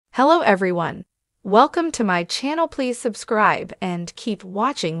Hello everyone. Welcome to my channel. Please subscribe and keep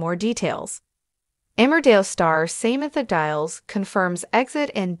watching more details. Emmerdale star Samantha Giles confirms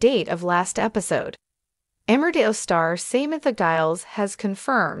exit and date of last episode. Emmerdale star Samantha Giles has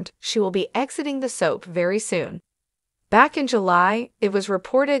confirmed she will be exiting the soap very soon. Back in July, it was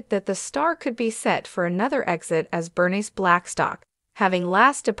reported that the star could be set for another exit as Bernice Blackstock, having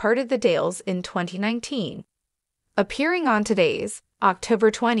last departed the Dales in 2019. Appearing on today's October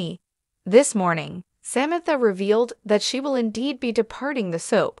 20. This morning, Samantha revealed that she will indeed be departing the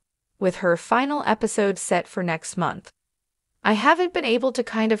soap, with her final episode set for next month. I haven't been able to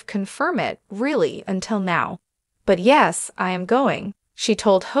kind of confirm it, really, until now. But yes, I am going, she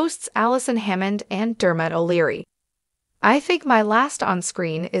told hosts Alison Hammond and Dermot O'Leary. I think my last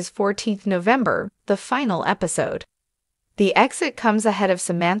on-screen is 14th November, the final episode. The exit comes ahead of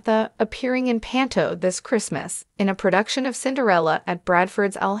Samantha appearing in Panto this Christmas in a production of Cinderella at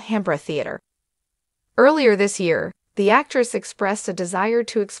Bradford's Alhambra Theatre. Earlier this year, the actress expressed a desire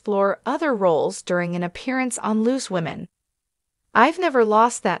to explore other roles during an appearance on Loose Women. "I've never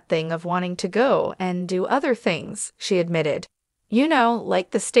lost that thing of wanting to go and do other things," she admitted. "You know, like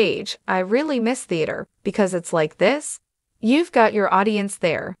the stage, I really miss theater, because it's like this. You've got your audience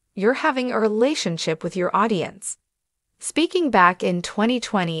there, you're having a relationship with your audience." Speaking back in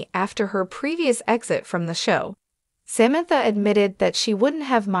 2020 after her previous exit from the show, Samantha admitted that she wouldn't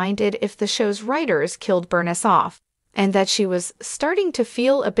have minded if the show's writers killed Bernice off, and that she was starting to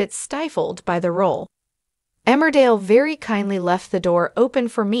feel a bit stifled by the role. "Emmerdale very kindly left the door open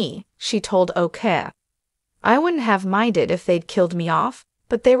for me," she told OK. "I wouldn't have minded if they'd killed me off,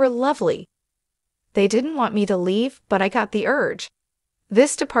 but they were lovely. They didn't want me to leave, but I got the urge.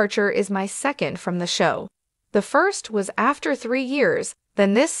 This departure is my second from the show. The first was after 3 years,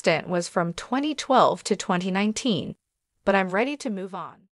 then this stint was from 2012 to 2019. But I'm ready to move on."